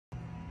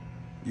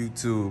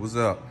YouTube, what's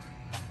up?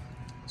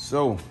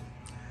 So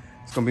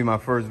it's gonna be my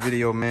first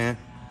video, man.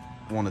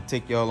 I want to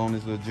take y'all on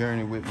this little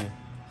journey with me,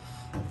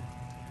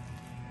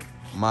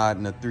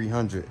 modding a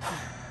 300.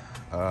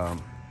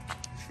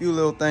 Few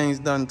little things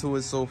done to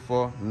it so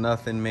far,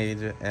 nothing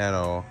major at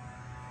all.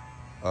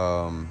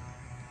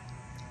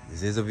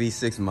 This is a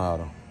V6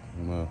 model.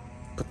 I'm gonna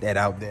put that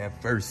out there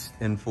first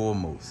and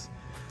foremost.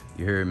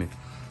 You heard me?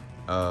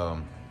 I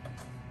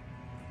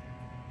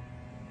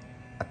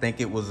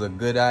think it was a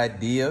good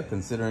idea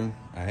considering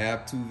I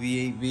have two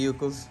V8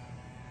 vehicles.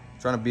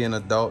 Trying to be an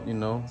adult, you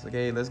know. It's like,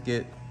 hey,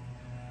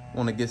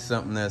 want to get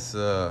something that's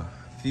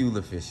fuel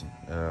efficient.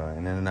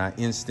 And then I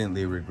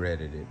instantly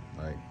regretted it.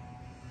 Like,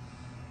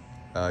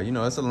 you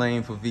know, it's a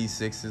lane for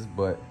V6s,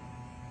 but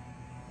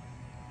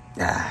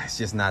it's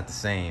just not the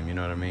same, you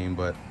know what I mean?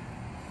 But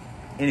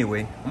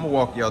anyway, I'm gonna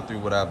walk y'all through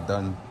what I've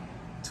done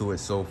to it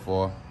so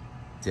far,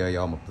 tell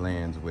y'all my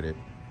plans with it,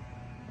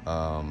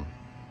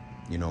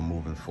 you know,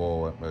 moving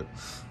forward. But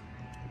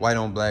white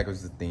on black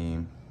was the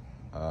theme.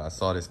 I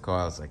saw this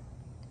car, I was like,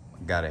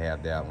 gotta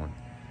have that one.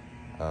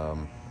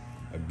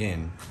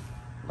 Again,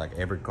 like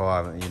every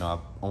car, you know,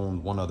 I've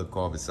owned one other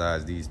car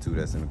besides these two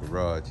that's in the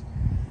garage,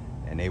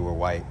 and they were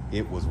white.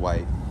 It was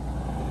white,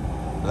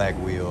 black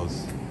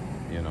wheels,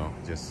 you know,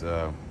 just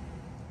I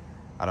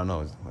don't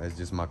know, it's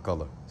just my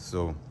color.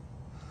 So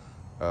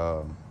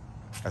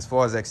as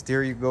far as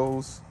exterior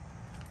goes,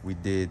 we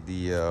did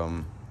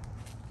the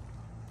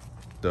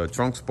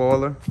trunk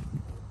spoiler,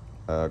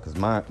 because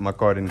my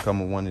car didn't come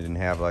with one. It didn't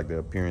have like the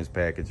appearance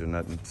package or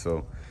nothing,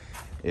 so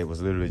it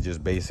was literally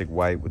just basic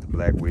white with the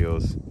black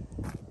wheels.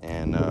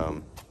 And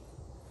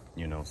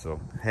you know, so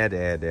had to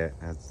add that.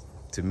 That's,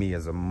 to me,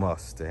 as a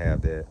must to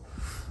have that.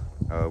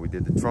 We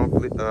did the trunk,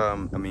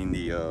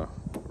 the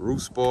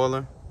roof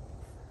spoiler.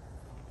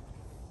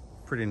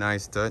 Pretty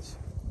nice touch,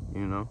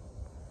 you know.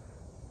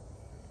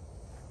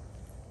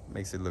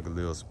 Makes it look a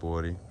little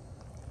sporty,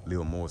 a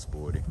little more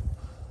sporty.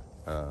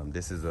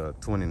 This is a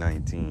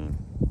 2019,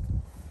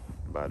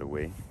 by the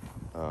way.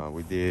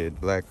 We did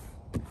black,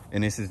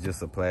 and this is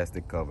just a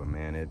plastic cover,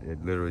 man.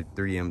 It literally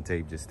 3M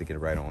tape, just stick it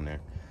right on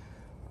there.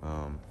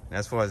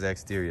 As far as the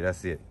exterior,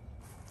 that's it.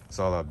 That's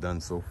all I've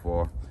done so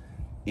far.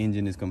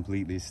 Engine is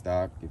completely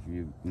stock. If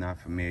you're not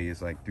familiar,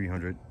 it's like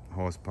 300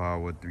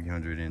 horsepower,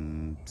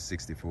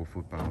 364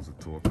 foot-pounds of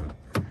torque,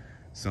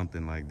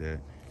 something like that.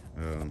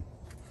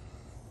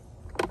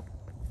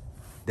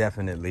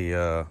 Definitely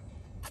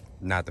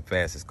not the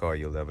fastest car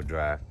you'll ever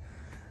drive.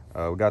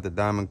 We got the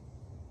diamond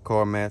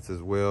car mats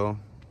as well.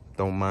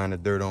 Don't mind the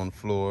dirt on the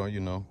floor, you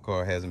know.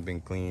 Car hasn't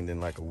been cleaned in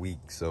like a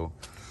week, so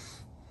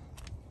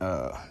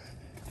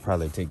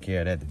probably take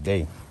care of that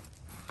today.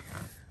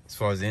 As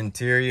far as the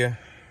interior,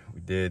 we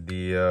did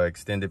the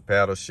extended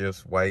paddle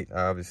shifts white,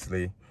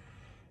 obviously.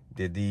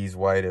 Did these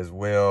white as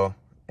well,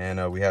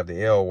 and we have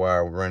the L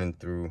wire running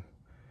through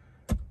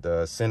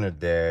the center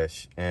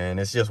dash, and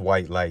it's just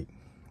white light.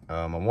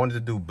 I wanted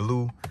to do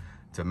blue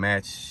to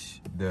match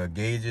the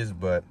gauges,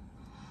 but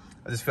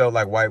I just felt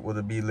like white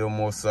would be a little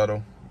more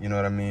subtle, you know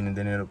what I mean? And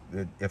then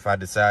if I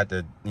decide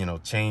to, you know,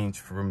 change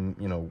from,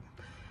 you know,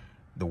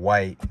 the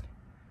white,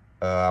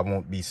 I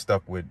won't be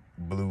stuck with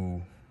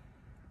blue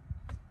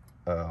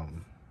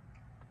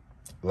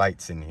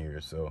lights in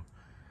here. So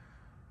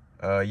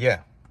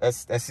yeah,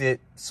 that's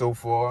it so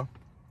far.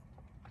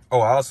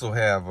 Oh, I also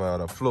have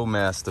the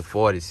Flowmaster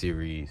 40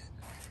 series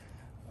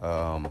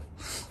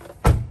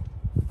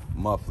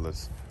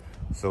mufflers.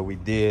 So we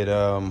did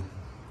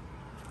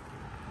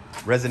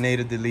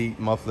resonator delete,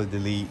 muffler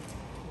delete,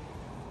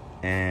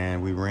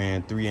 and we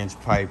ran 3-inch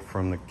pipe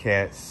from the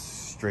cats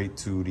straight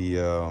to the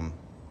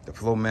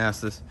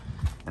Flowmasters,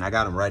 and I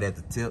got them right at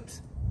the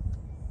tips.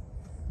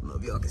 I don't know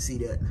if y'all can see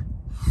that.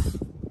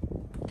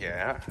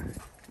 Yeah, in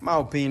my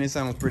opinion, it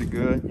sounds pretty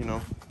good, you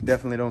know.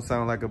 Definitely don't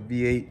sound like a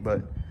V8,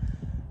 but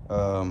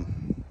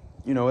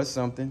you know, it's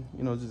something,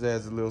 you know, just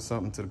adds a little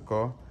something to the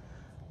car.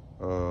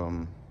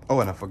 Oh,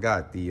 and I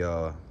forgot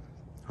the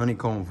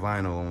honeycomb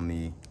vinyl on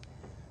the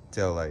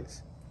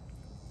taillights.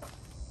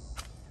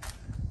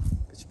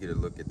 Let you get a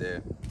look at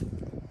that.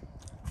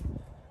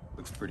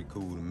 Looks pretty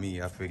cool to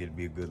me. I figured it'd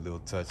be a good little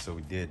touch, so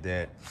we did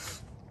that.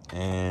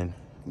 And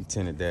we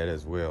tinted that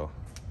as well.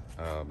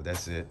 But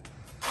that's it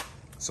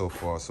so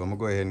far. So I'm gonna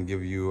go ahead and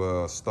give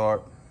you a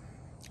start.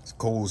 It's a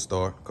cold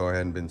start. Car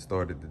hadn't been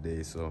started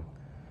today, so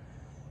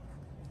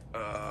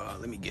I'm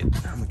gonna get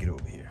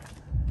over here.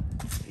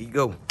 Here you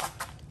go.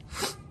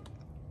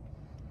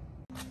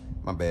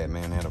 My bad,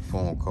 man, I had a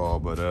phone call,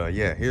 but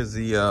yeah, here's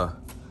the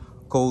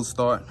cold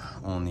start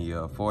on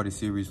the 40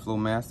 series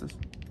Flowmasters.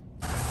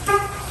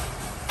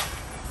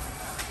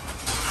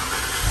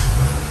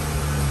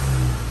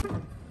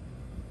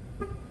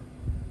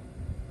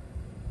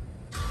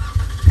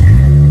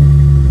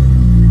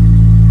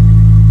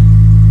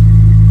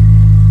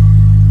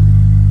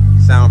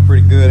 Sound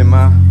pretty good in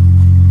my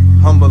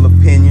humble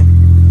opinion.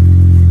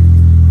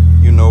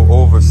 You know,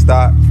 over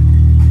stock.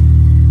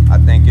 I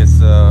think it's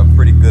a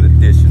pretty good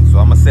addition. So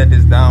I'm gonna set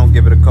this down,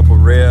 give it a couple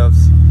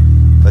revs,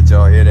 let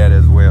y'all hear that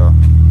as well.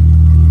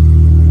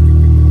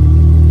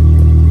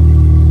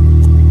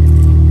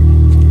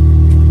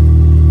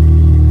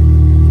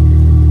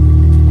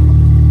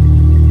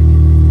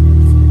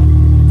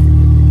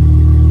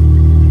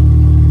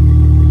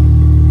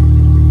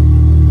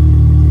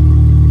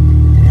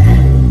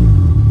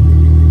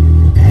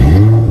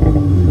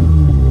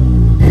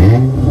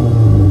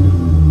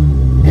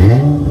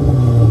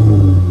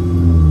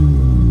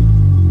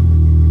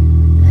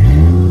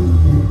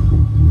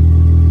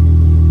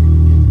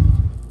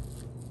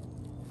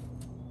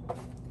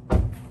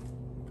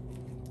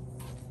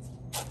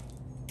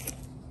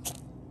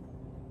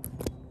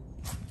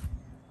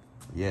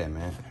 yeah,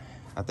 man,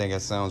 I think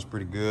that sounds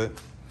pretty good.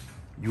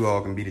 You all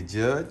can be the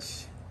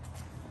judge.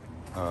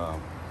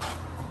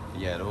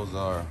 Yeah, those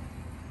are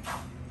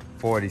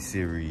 40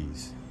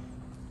 series.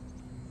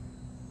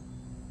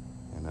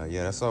 And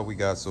yeah, that's all we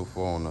got so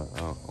far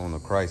on the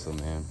Chrysler,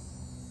 man.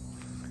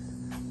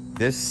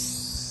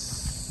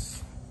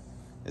 This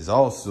is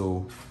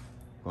also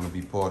going to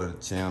be part of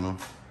the channel.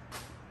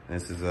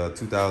 This is a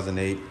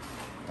 2008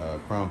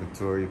 Crown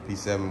Victoria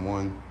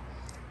P71.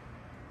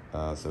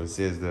 So this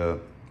is the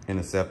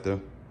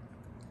Interceptor.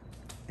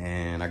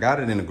 And I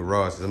got it in the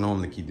garage because I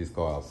normally keep this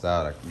car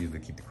outside. I usually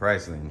keep the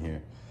Chrysler in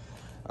here.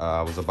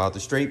 I was about to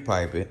straight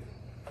pipe it.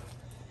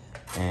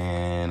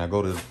 And I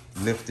go to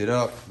lift it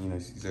up. You know,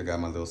 you still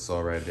got my little saw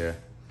right there.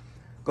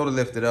 Go to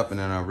lift it up, and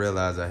then I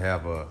realize I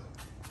have a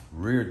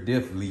rear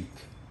diff leak.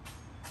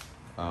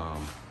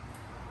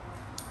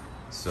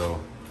 So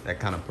that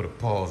kind of put a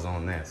pause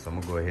on that. So I'm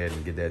gonna go ahead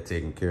and get that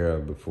taken care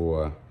of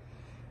before I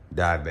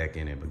dive back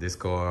in it. But this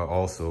car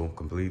also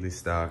completely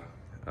stock.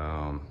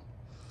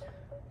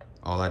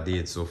 All I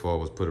did so far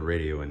was put a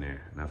radio in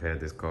there. And I've had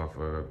this car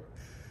for,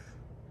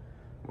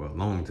 well, a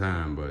long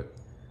time, but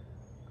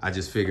I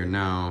just figured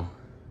now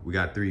we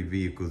got 3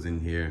 vehicles in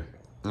here.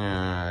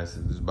 It's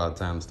about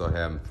time to start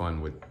having fun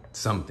with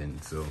something.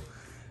 So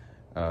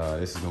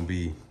this is gonna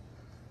be,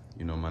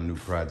 you know, my new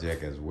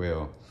project as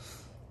well.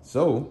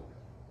 So,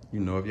 you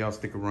know, if y'all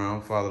stick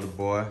around, follow the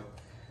boy,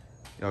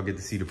 y'all get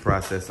to see the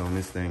process on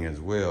this thing as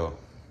well.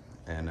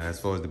 And as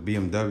far as the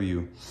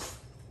BMW,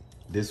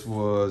 this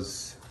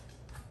was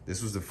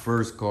the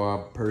first car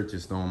I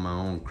purchased on my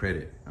own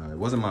credit. It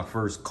wasn't my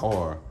first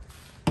car.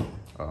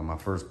 My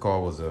first car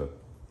was a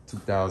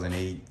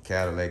 2008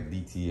 Cadillac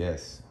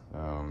DTS.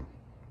 And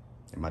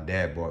my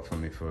dad bought for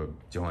me for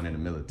joining the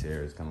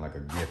military. It's kind of like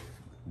a gift,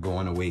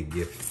 going away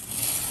gift.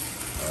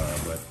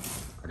 But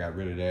I got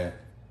rid of that.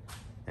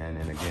 And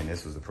then again,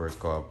 this was the first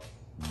car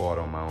I bought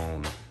on my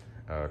own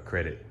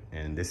credit.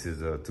 And this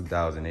is a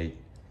 2008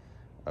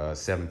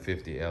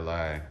 750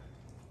 Li.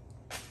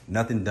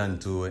 Nothing done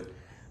to it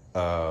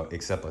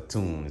except a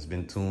tune. It's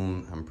been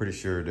tuned. I'm pretty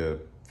sure the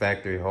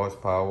factory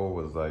horsepower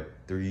was like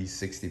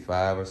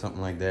 365 or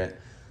something like that.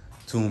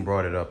 Tune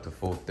brought it up to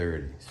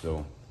 430.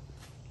 So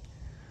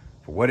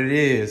for what it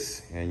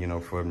is, and you know,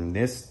 from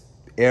this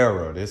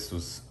era, this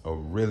was a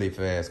really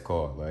fast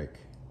car, like,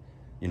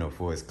 you know,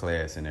 for its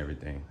class and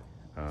everything.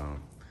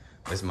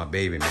 This is my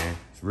baby, man.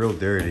 It's real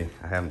dirty.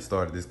 I haven't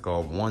started this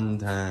car one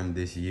time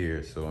this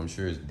year, so I'm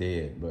sure it's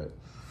dead, but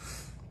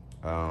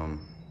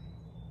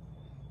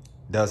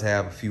does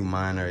have a few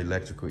minor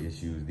electrical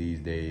issues these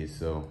days,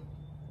 so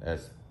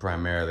that's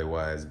primarily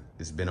why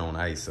it's been on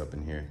ice up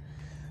in here.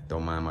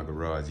 Don't mind my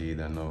garage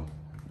either. I know,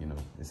 you know,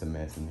 it's a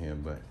mess in here,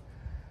 but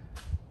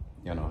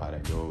y'all know how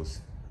that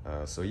goes.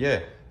 So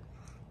yeah,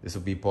 this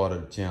will be part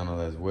of the channel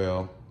as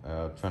well.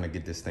 Trying to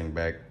get this thing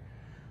back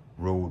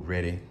road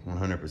ready,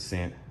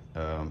 100%.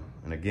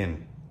 And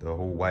again, the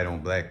whole white on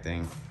black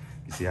thing,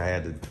 you see I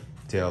had the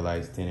tail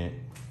lights tinted.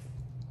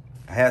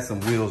 I had some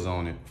wheels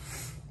on it,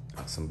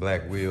 some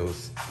black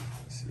wheels.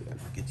 Let's see, I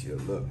can get you a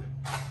look.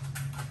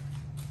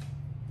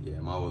 Yeah,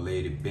 my old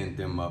lady bent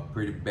them up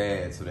pretty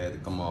bad, so they had to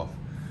come off.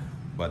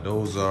 But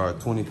those are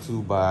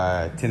 22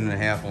 by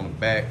 10.5 on the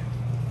back,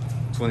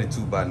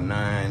 22 by 9,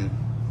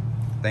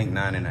 I think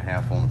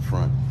 9.5 on the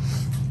front.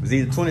 It was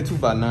either 22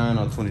 by 9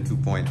 or 22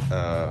 by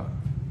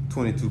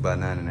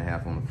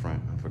 9.5 on the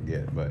front, I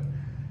forget. But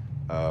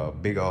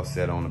big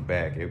offset on the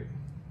back. It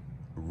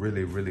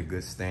really, really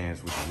good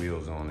stance with the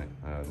wheels on it.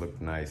 It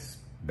looked nice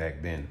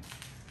back then.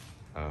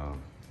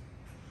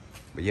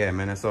 But yeah,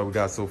 man, that's all we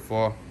got so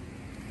far.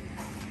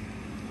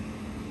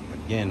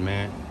 Again,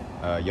 man,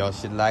 y'all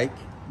should like,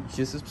 you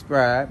should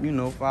subscribe, you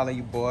know, follow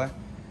your boy.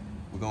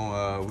 We're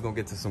gonna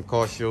get to some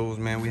car shows,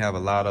 man. We have a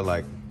lot of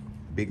like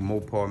big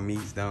Mopar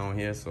meets down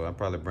here, so I'll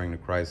probably bring the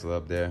Chrysler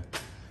up there.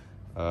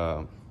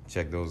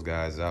 Check those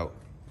guys out,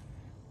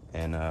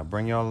 and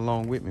bring y'all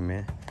along with me,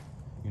 man.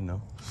 You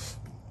know,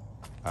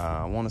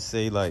 I want to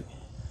say like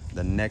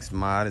the next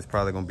mod is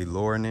probably gonna be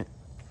lowering it,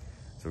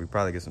 so we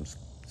probably get some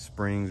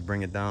springs,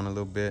 bring it down a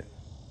little bit.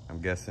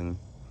 I'm guessing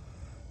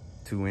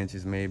 2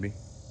 inches maybe.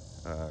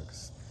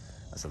 'Cause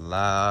that's a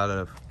lot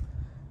of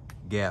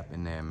gap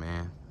in there,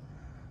 man.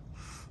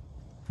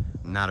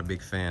 Not a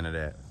big fan of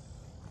that.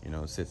 You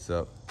know, it sits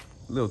up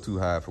a little too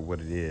high for what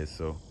it is.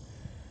 So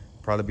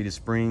probably be the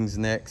springs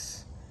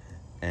next.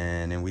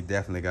 And then we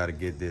definitely got to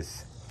get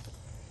these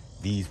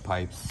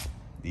pipes,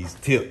 these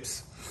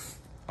tips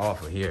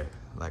off of here.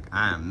 Like,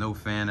 I am no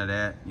fan of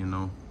that, you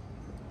know,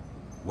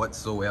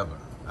 whatsoever.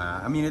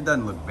 I mean, it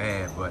doesn't look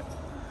bad, but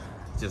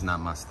it's just not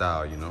my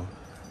style, you know.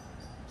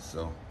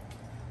 So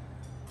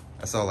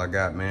that's all I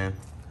got, man.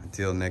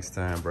 Until next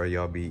time, bro,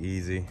 y'all be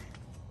easy.